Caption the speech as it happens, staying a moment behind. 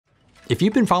If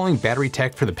you've been following battery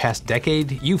tech for the past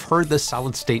decade, you've heard the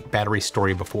solid-state battery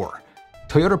story before.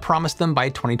 Toyota promised them by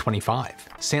 2025.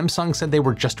 Samsung said they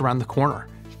were just around the corner.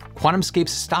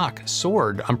 QuantumScape's stock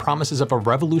soared on promises of a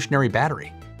revolutionary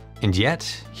battery. And yet,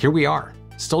 here we are,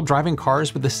 still driving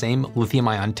cars with the same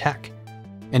lithium-ion tech.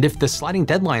 And if the sliding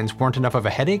deadlines weren't enough of a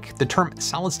headache, the term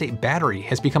solid-state battery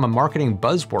has become a marketing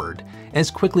buzzword and is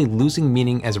quickly losing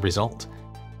meaning as a result.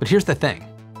 But here's the thing.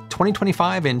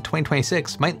 2025 and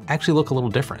 2026 might actually look a little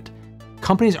different.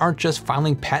 Companies aren't just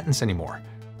filing patents anymore.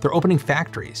 They're opening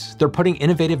factories. They're putting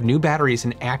innovative new batteries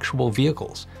in actual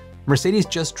vehicles. Mercedes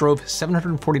just drove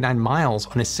 749 miles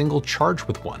on a single charge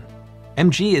with one.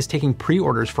 MG is taking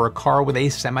pre-orders for a car with a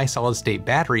semi-solid-state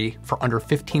battery for under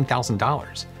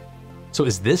 $15,000. So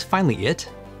is this finally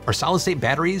it? Are solid-state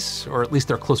batteries, or at least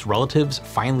their close relatives,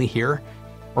 finally here?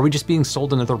 Or are we just being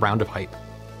sold another round of hype?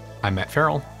 I'm Matt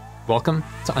Ferrell. Welcome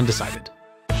to Undecided.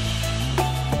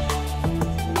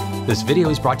 This video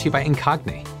is brought to you by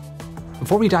Incogni.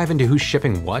 Before we dive into who's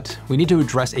shipping what, we need to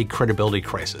address a credibility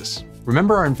crisis.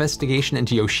 Remember our investigation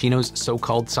into Yoshino's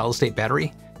so-called solid-state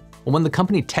battery? Well, when the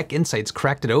company Tech Insights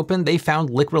cracked it open, they found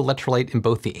liquid electrolyte in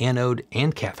both the anode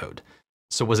and cathode.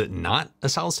 So was it not a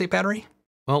solid-state battery?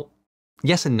 Well,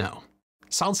 yes and no.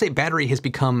 Solid-state battery has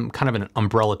become kind of an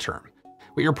umbrella term.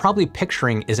 What you're probably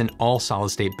picturing is an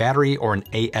all-solid-state battery or an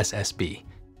ASSB,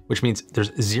 which means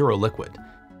there's zero liquid.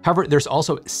 However, there's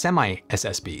also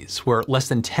semi-SSBs, where less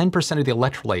than 10% of the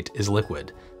electrolyte is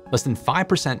liquid. Less than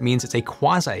 5% means it's a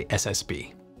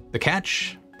quasi-SSB. The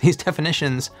catch? These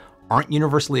definitions aren't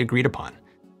universally agreed upon.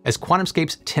 As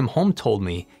QuantumScape's Tim Holm told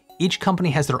me, each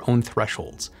company has their own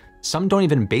thresholds. Some don't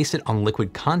even base it on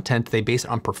liquid content, they base it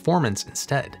on performance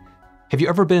instead. Have you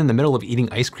ever been in the middle of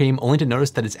eating ice cream only to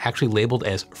notice that it's actually labeled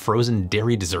as frozen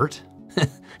dairy dessert?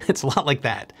 It's a lot like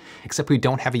that, except we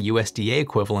don't have a USDA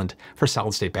equivalent for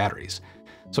solid-state batteries.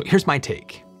 So here's my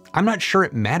take. I'm not sure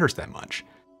it matters that much.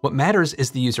 What matters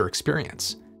is the user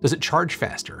experience. Does it charge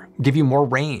faster? Give you more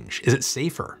range? Is it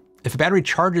safer? If a battery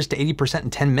charges to 80% in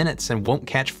 10 minutes and won't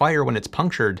catch fire when it's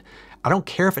punctured, I don't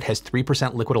care if it has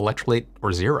 3% liquid electrolyte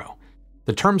or zero.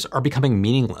 The terms are becoming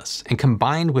meaningless, and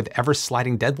combined with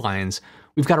ever-sliding deadlines,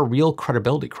 we've got a real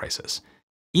credibility crisis.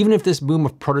 Even if this boom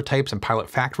of prototypes and pilot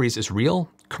factories is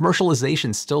real,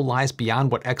 commercialization still lies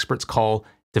beyond what experts call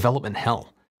development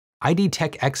hell. ID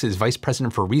Tech X's vice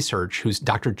president for research, who's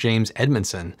Dr. James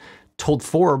Edmondson, told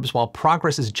Forbes while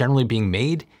progress is generally being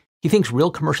made, he thinks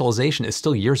real commercialization is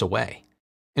still years away.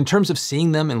 In terms of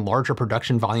seeing them in larger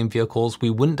production volume vehicles, we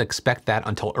wouldn't expect that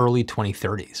until early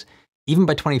 2030s. Even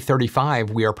by 2035,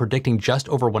 we are predicting just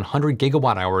over 100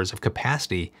 gigawatt hours of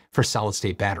capacity for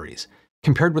solid-state batteries,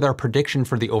 compared with our prediction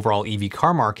for the overall EV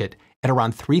car market at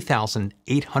around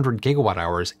 3,800 gigawatt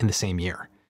hours in the same year.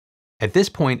 At this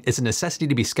point, it's a necessity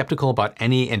to be skeptical about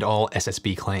any and all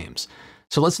SSB claims.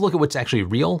 So let's look at what's actually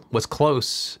real, what's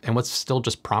close, and what's still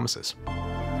just promises.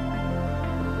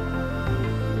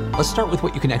 Let's start with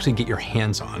what you can actually get your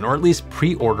hands on, or at least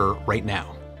pre-order right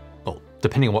now. Well,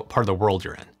 depending on what part of the world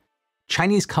you're in.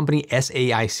 Chinese company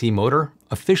SAIC Motor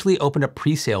officially opened up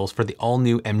pre-sales for the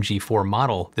all-new MG4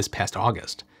 model this past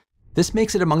August. This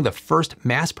makes it among the first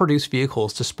mass-produced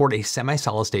vehicles to sport a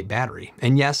semi-solid-state battery.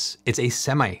 And yes, it's a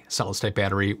semi-solid-state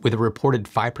battery with a reported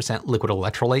 5% liquid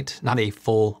electrolyte, not a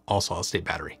full all-solid-state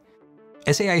battery.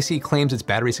 SAIC claims its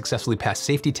battery successfully passed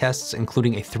safety tests,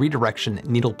 including a 3-direction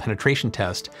needle penetration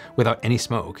test without any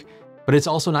smoke. But it's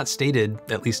also not stated,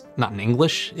 at least not in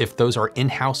English, if those are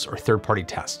in-house or third-party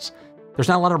tests. There's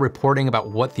not a lot of reporting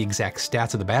about what the exact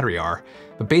stats of the battery are,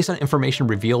 but based on information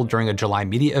revealed during a July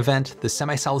media event, the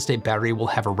semi-solid-state battery will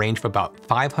have a range of about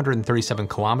 537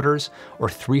 kilometers or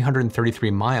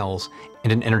 333 miles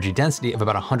and an energy density of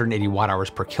about 180 watt-hours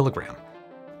per kilogram.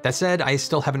 That said, I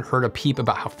still haven't heard a peep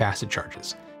about how fast it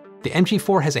charges. The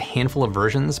MG4 has a handful of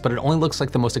versions, but it only looks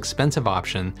like the most expensive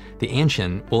option, the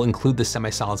Anshin, will include the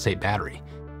semi-solid-state battery.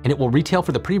 And it will retail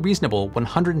for the pretty reasonable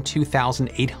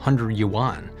 102,800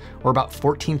 yuan, or about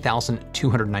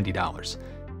 $14,290.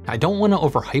 I don't want to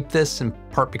overhype this, in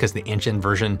part because the Anshin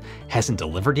version hasn't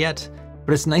delivered yet,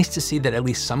 but it's nice to see that at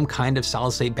least some kind of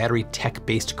solid-state battery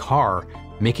tech-based car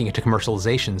making it to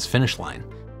commercialization's finish line.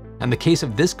 In the case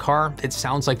of this car, it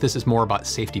sounds like this is more about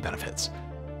safety benefits.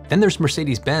 Then there's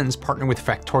Mercedes-Benz partnering with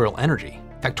Factorial Energy.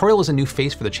 Factorial is a new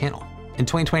face for the channel. In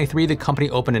 2023, the company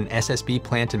opened an SSB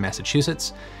plant in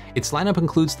Massachusetts. Its lineup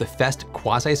includes the Fest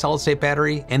quasi-solid-state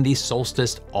battery and the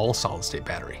Solstice all-solid-state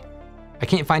battery. I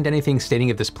can't find anything stating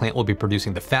if this plant will be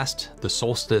producing the Fest, the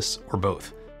Solstice, or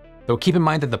both. Though keep in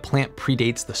mind that the plant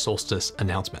predates the Solstice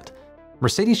announcement.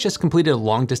 Mercedes just completed a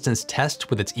long-distance test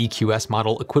with its EQS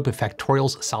model equipped with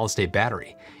Factorial's solid-state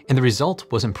battery, and the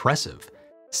result was impressive.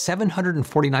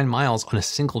 749 miles on a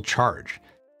single charge.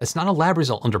 That's not a lab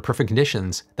result under perfect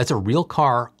conditions, that's a real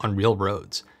car on real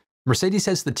roads. Mercedes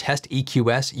says the test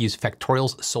EQS used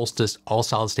Factorial's Solstice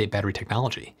all-solid-state battery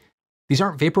technology. These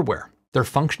aren't vaporware, they're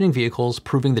functioning vehicles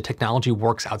proving the technology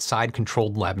works outside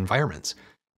controlled lab environments.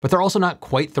 But they're also not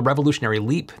quite the revolutionary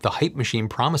leap the hype machine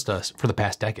promised us for the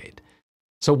past decade.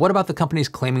 So what about the companies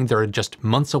claiming they're just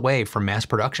months away from mass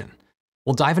production?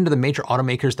 We'll dive into the major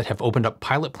automakers that have opened up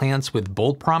pilot plants with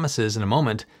bold promises in a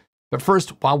moment. But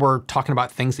first, while we're talking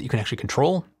about things that you can actually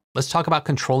control, let's talk about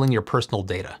controlling your personal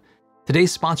data.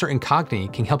 Today's sponsor,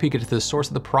 Incogni, can help you get to the source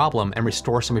of the problem and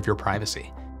restore some of your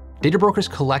privacy. Data brokers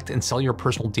collect and sell your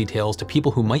personal details to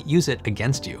people who might use it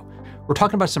against you. We're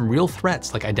talking about some real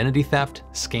threats like identity theft,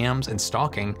 scams, and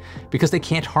stalking because they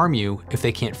can't harm you if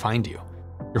they can't find you.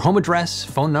 Your home address,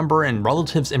 phone number, and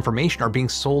relatives' information are being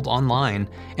sold online,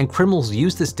 and criminals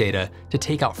use this data to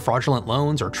take out fraudulent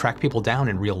loans or track people down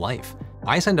in real life.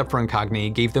 I signed up for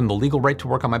Incogni, gave them the legal right to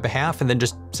work on my behalf, and then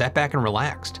just sat back and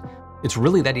relaxed. It's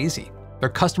really that easy. Their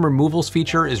custom removals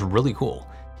feature is really cool.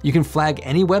 You can flag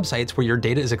any websites where your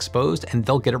data is exposed and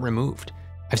they'll get it removed.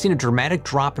 I've seen a dramatic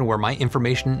drop in where my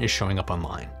information is showing up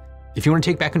online. If you want to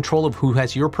take back control of who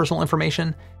has your personal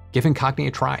information, give Incogni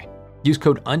a try. Use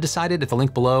code Undecided at the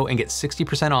link below and get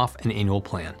 60% off an annual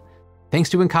plan.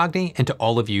 Thanks to Incogni and to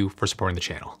all of you for supporting the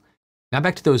channel. Now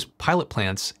back to those pilot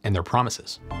plants and their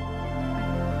promises.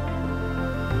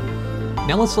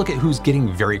 Now let's look at who's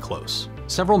getting very close.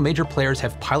 Several major players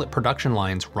have pilot production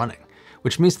lines running,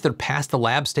 which means that they're past the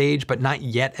lab stage but not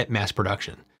yet at mass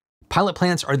production. Pilot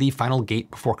plants are the final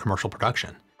gate before commercial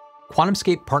production.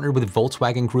 QuantumScape partnered with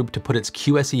Volkswagen Group to put its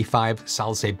QSE5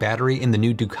 solid-state battery in the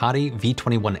new Ducati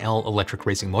V21L electric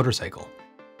racing motorcycle.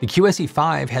 The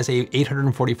QSE5 has a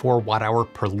 844 watt-hour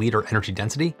per liter energy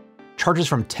density, charges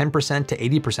from 10% to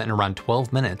 80% in around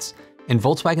 12 minutes, and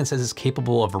Volkswagen says it's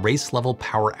capable of race-level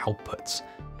power outputs.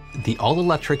 The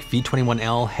all-electric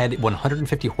V21L had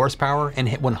 150 horsepower and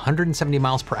hit 170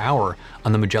 miles per hour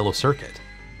on the Mugello circuit.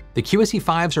 The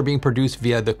QSE5s are being produced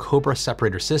via the Cobra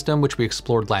separator system, which we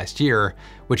explored last year,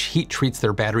 which heat treats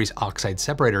their battery's oxide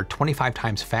separator 25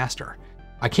 times faster.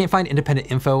 I can't find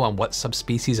independent info on what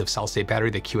subspecies of solid-state battery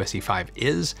the QSE5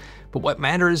 is, but what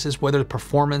matters is whether the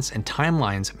performance and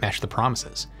timelines match the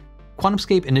promises.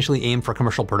 QuantumScape initially aimed for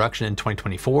commercial production in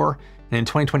 2024, and in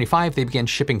 2025 they began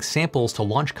shipping samples to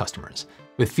launch customers,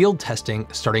 with field testing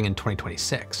starting in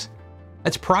 2026.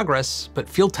 That's progress, but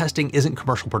field testing isn't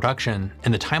commercial production,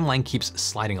 and the timeline keeps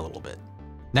sliding a little bit.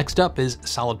 Next up is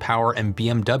Solid Power and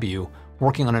BMW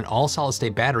working on an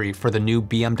all-solid-state battery for the new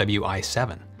BMW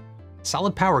i7.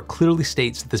 Solid Power clearly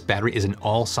states that this battery is an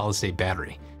all-solid-state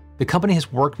battery. The company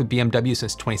has worked with BMW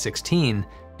since 2016,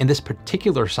 and this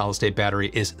particular solid-state battery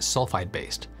is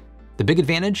sulfide-based. The big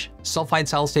advantage? Sulfide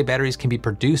solid-state batteries can be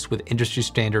produced with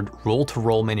industry-standard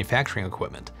roll-to-roll manufacturing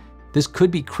equipment. This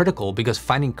could be critical because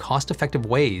finding cost-effective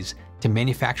ways to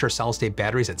manufacture solid-state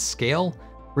batteries at scale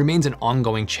remains an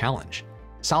ongoing challenge.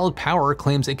 Solid Power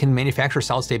claims it can manufacture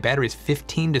solid-state batteries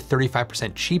 15 to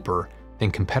 35% cheaper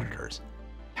than competitors.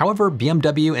 However,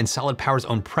 BMW and Solid Power's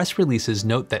own press releases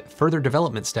note that further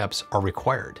development steps are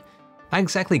required. Not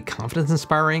exactly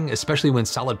confidence-inspiring, especially when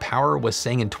Solid Power was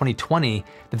saying in 2020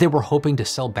 that they were hoping to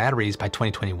sell batteries by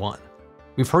 2021.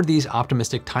 We've heard these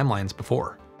optimistic timelines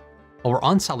before. While we're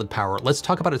on Solid Power, let's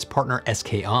talk about its partner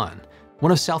SK On,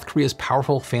 one of South Korea's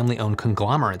powerful family-owned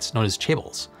conglomerates known as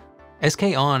Chaebol.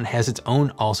 SK On has its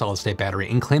own all-solid-state battery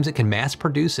and claims it can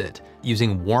mass-produce it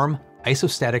using warm,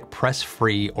 isostatic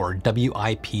press-free or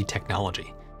WIP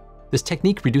technology. This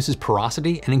technique reduces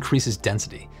porosity and increases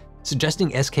density,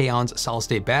 suggesting SK On's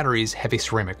solid-state batteries have a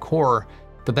ceramic core,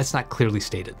 but that's not clearly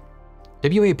stated.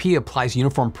 WIP applies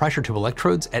uniform pressure to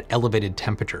electrodes at elevated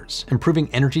temperatures, improving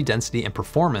energy density and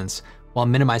performance while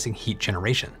minimizing heat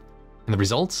generation. And the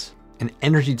results? An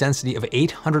energy density of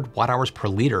 800 watt-hours per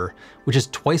liter, which is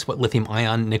twice what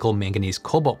lithium-ion nickel manganese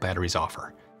cobalt batteries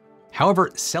offer. However,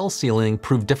 cell sealing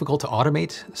proved difficult to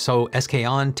automate, so SK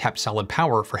On tapped Solid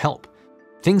Power for help.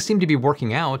 Things seem to be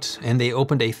working out, and they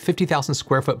opened a 50,000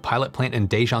 square foot pilot plant in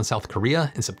Daejeon, South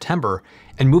Korea in September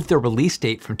and moved their release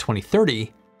date from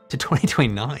 2030 to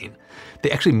 2029.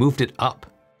 They actually moved it up.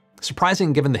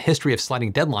 Surprising given the history of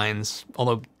sliding deadlines,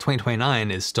 although 2029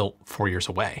 is still 4 years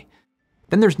away.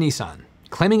 Then there's Nissan,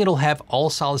 claiming it'll have all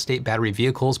solid-state battery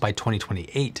vehicles by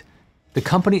 2028. The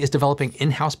company is developing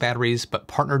in-house batteries but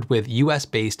partnered with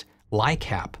US-based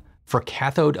LiCAP for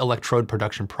cathode electrode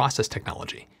production process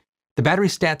technology. The battery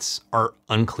stats are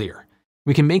unclear.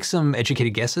 We can make some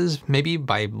educated guesses, maybe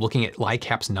by looking at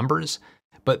LiCAP's numbers,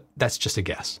 but that's just a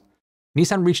guess.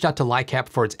 Nissan reached out to LiCAP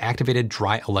for its activated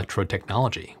dry electrode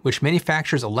technology, which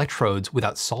manufactures electrodes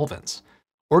without solvents.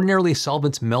 Ordinarily,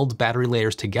 solvents meld battery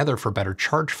layers together for better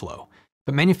charge flow,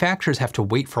 but manufacturers have to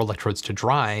wait for electrodes to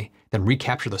dry, then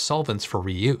recapture the solvents for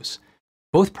reuse.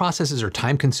 Both processes are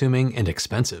time-consuming and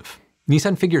expensive.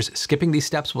 Nissan figures skipping these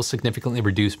steps will significantly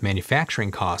reduce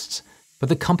manufacturing costs, but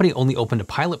the company only opened a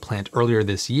pilot plant earlier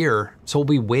this year, so we'll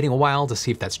be waiting a while to see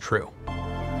if that's true.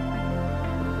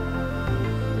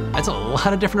 That's a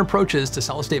lot of different approaches to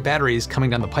solid-state batteries coming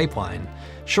down the pipeline.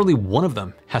 Surely one of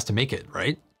them has to make it,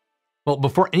 right? Well,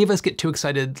 before any of us get too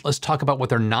excited, let's talk about what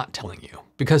they're not telling you,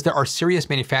 because there are serious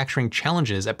manufacturing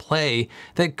challenges at play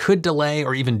that could delay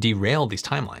or even derail these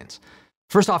timelines.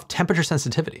 First off, temperature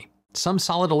sensitivity. Some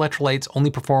solid electrolytes only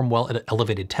perform well at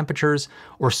elevated temperatures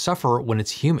or suffer when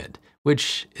it's humid,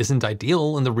 which isn't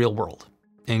ideal in the real world.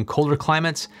 In colder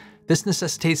climates, this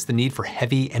necessitates the need for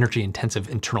heavy, energy-intensive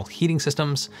internal heating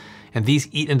systems, and these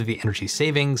eat into the energy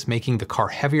savings, making the car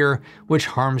heavier, which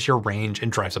harms your range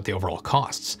and drives up the overall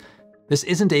costs. This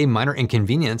isn't a minor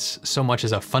inconvenience so much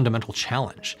as a fundamental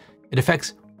challenge. It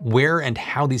affects where and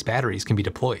how these batteries can be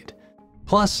deployed.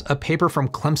 Plus, a paper from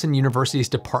Clemson University's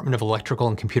Department of Electrical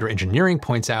and Computer Engineering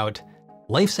points out,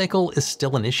 life cycle is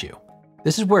still an issue.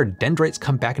 This is where dendrites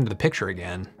come back into the picture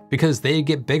again, because they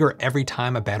get bigger every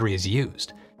time a battery is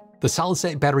used. The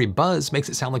solid-state battery buzz makes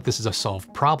it sound like this is a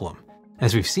solved problem.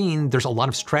 As we've seen, there's a lot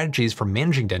of strategies for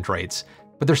managing dendrites,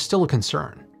 but there's still a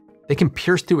concern. They can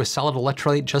pierce through a solid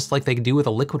electrolyte just like they do with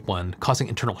a liquid one, causing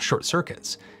internal short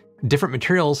circuits. Different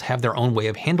materials have their own way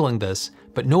of handling this,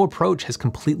 but no approach has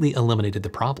completely eliminated the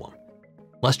problem.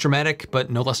 Less dramatic,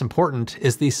 but no less important,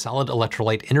 is the solid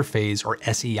electrolyte interphase, or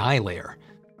SEI layer.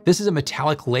 This is a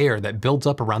metallic layer that builds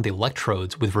up around the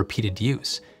electrodes with repeated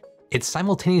use. It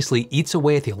simultaneously eats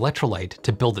away at the electrolyte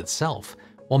to build itself,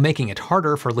 while making it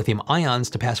harder for lithium ions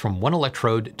to pass from one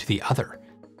electrode to the other.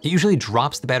 It usually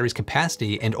drops the battery's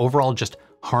capacity and overall just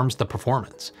harms the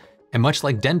performance. And much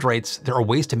like dendrites, there are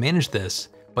ways to manage this,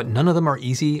 but none of them are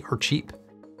easy or cheap.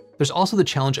 There's also the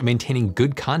challenge of maintaining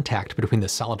good contact between the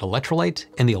solid electrolyte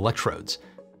and the electrodes.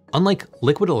 Unlike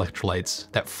liquid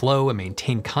electrolytes that flow and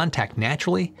maintain contact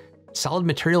naturally, solid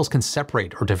materials can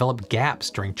separate or develop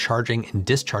gaps during charging and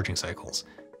discharging cycles.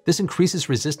 This increases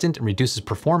resistance and reduces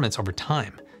performance over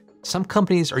time. Some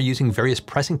companies are using various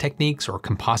pressing techniques or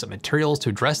composite materials to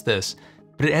address this,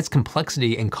 but it adds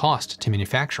complexity and cost to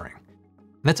manufacturing.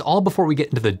 And that's all before we get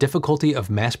into the difficulty of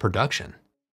mass production.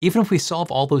 Even if we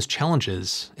solve all those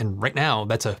challenges, and right now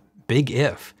that's a big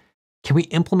if, can we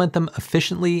implement them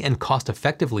efficiently and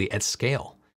cost-effectively at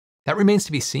scale? That remains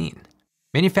to be seen.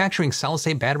 Manufacturing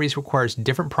solid-state batteries requires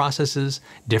different processes,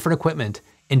 different equipment,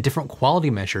 and different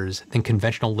quality measures than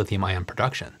conventional lithium-ion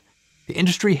production. The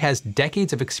industry has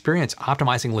decades of experience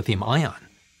optimizing lithium-ion.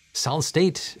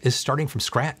 Solid-state is starting from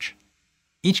scratch.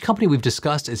 Each company we've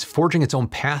discussed is forging its own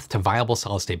path to viable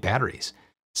solid-state batteries.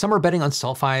 Some are betting on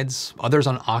sulfides, others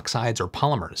on oxides or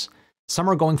polymers. Some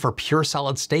are going for pure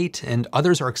solid state, and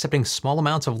others are accepting small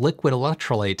amounts of liquid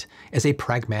electrolyte as a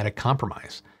pragmatic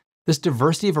compromise. This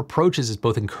diversity of approaches is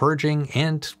both encouraging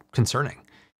and concerning.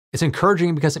 It's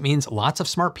encouraging because it means lots of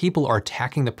smart people are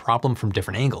attacking the problem from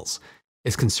different angles.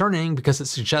 It's concerning because it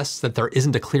suggests that there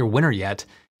isn't a clear winner yet,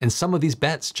 and some of these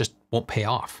bets just won't pay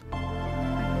off.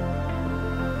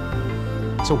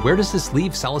 So where does this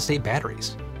leave solid-state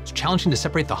batteries? It's challenging to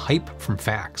separate the hype from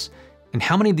facts. And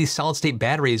how many of these solid-state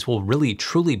batteries will really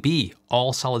truly be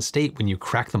all solid-state when you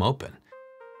crack them open?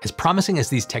 As promising as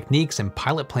these techniques and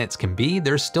pilot plants can be,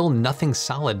 there's still nothing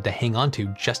solid to hang on to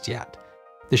just yet.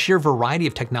 The sheer variety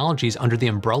of technologies under the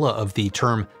umbrella of the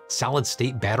term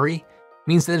solid-state battery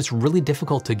means that it's really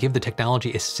difficult to give the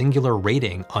technology a singular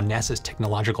rating on NASA's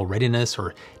Technological Readiness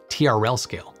or TRL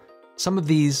scale. Some of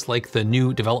these, like the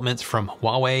new developments from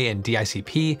Huawei and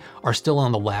DICP, are still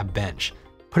on the lab bench,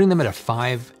 putting them at a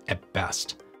 5 at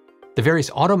best. The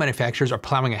various auto manufacturers are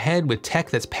plowing ahead with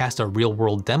tech that's past a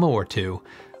real-world demo or two.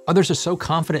 Others are so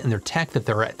confident in their tech that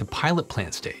they're at the pilot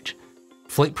plant stage.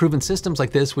 Flight-proven systems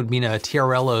like this would mean a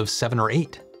TRL of 7 or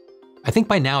 8. I think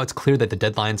by now it's clear that the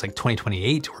deadlines like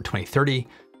 2028 or 2030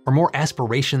 are more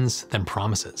aspirations than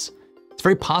promises. It's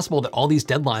very possible that all these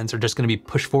deadlines are just going to be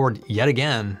pushed forward yet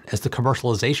again as the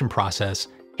commercialization process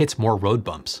hits more road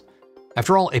bumps.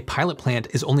 After all, a pilot plant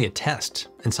is only a test,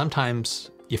 and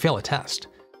sometimes you fail a test.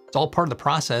 It's all part of the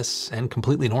process and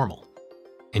completely normal.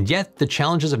 And yet, the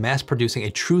challenges of mass producing a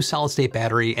true solid-state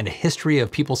battery and a history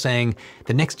of people saying,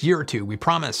 the next year or two, we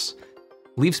promise,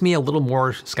 leaves me a little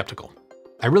more skeptical.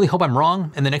 I really hope I'm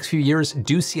wrong and the next few years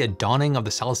do see a dawning of the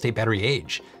solid-state battery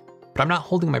age, but I'm not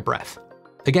holding my breath.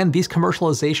 Again, these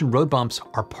commercialization road bumps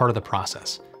are part of the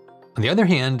process. On the other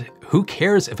hand, who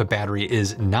cares if a battery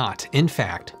is not, in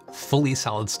fact, fully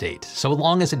solid state, so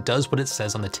long as it does what it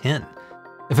says on the tin?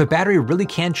 If a battery really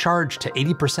can charge to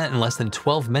 80% in less than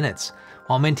 12 minutes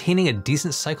while maintaining a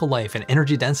decent cycle life and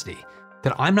energy density,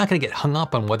 then I'm not gonna get hung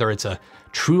up on whether it's a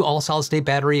true all-solid-state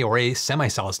battery or a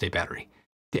semi-solid-state battery.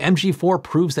 The MG4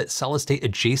 proves that solid-state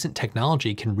adjacent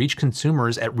technology can reach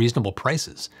consumers at reasonable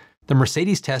prices. The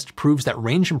Mercedes test proves that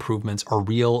range improvements are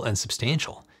real and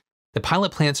substantial. The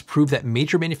pilot plants prove that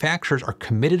major manufacturers are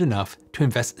committed enough to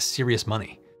invest serious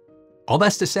money. All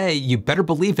that's to say, you better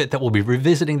believe it that we'll be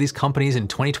revisiting these companies in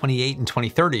 2028 and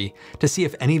 2030 to see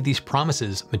if any of these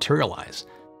promises materialize.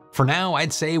 For now,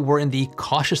 I'd say we're in the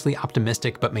cautiously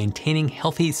optimistic but maintaining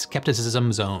healthy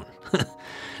skepticism zone.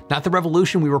 Not the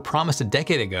revolution we were promised a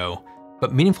decade ago,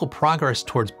 but meaningful progress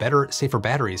towards better, safer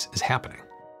batteries is happening.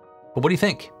 But what do you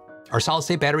think? Are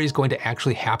solid-state batteries going to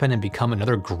actually happen and become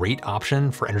another great option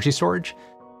for energy storage?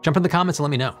 Jump in the comments and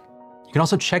let me know. You can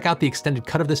also check out the extended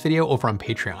cut of this video over on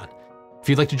Patreon. If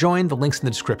you'd like to join, the link's in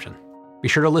the description. Be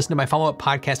sure to listen to my follow-up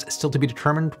podcast, Still to Be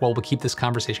Determined, while we'll keep this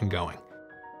conversation going.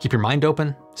 Keep your mind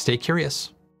open, stay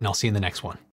curious, and I'll see you in the next one.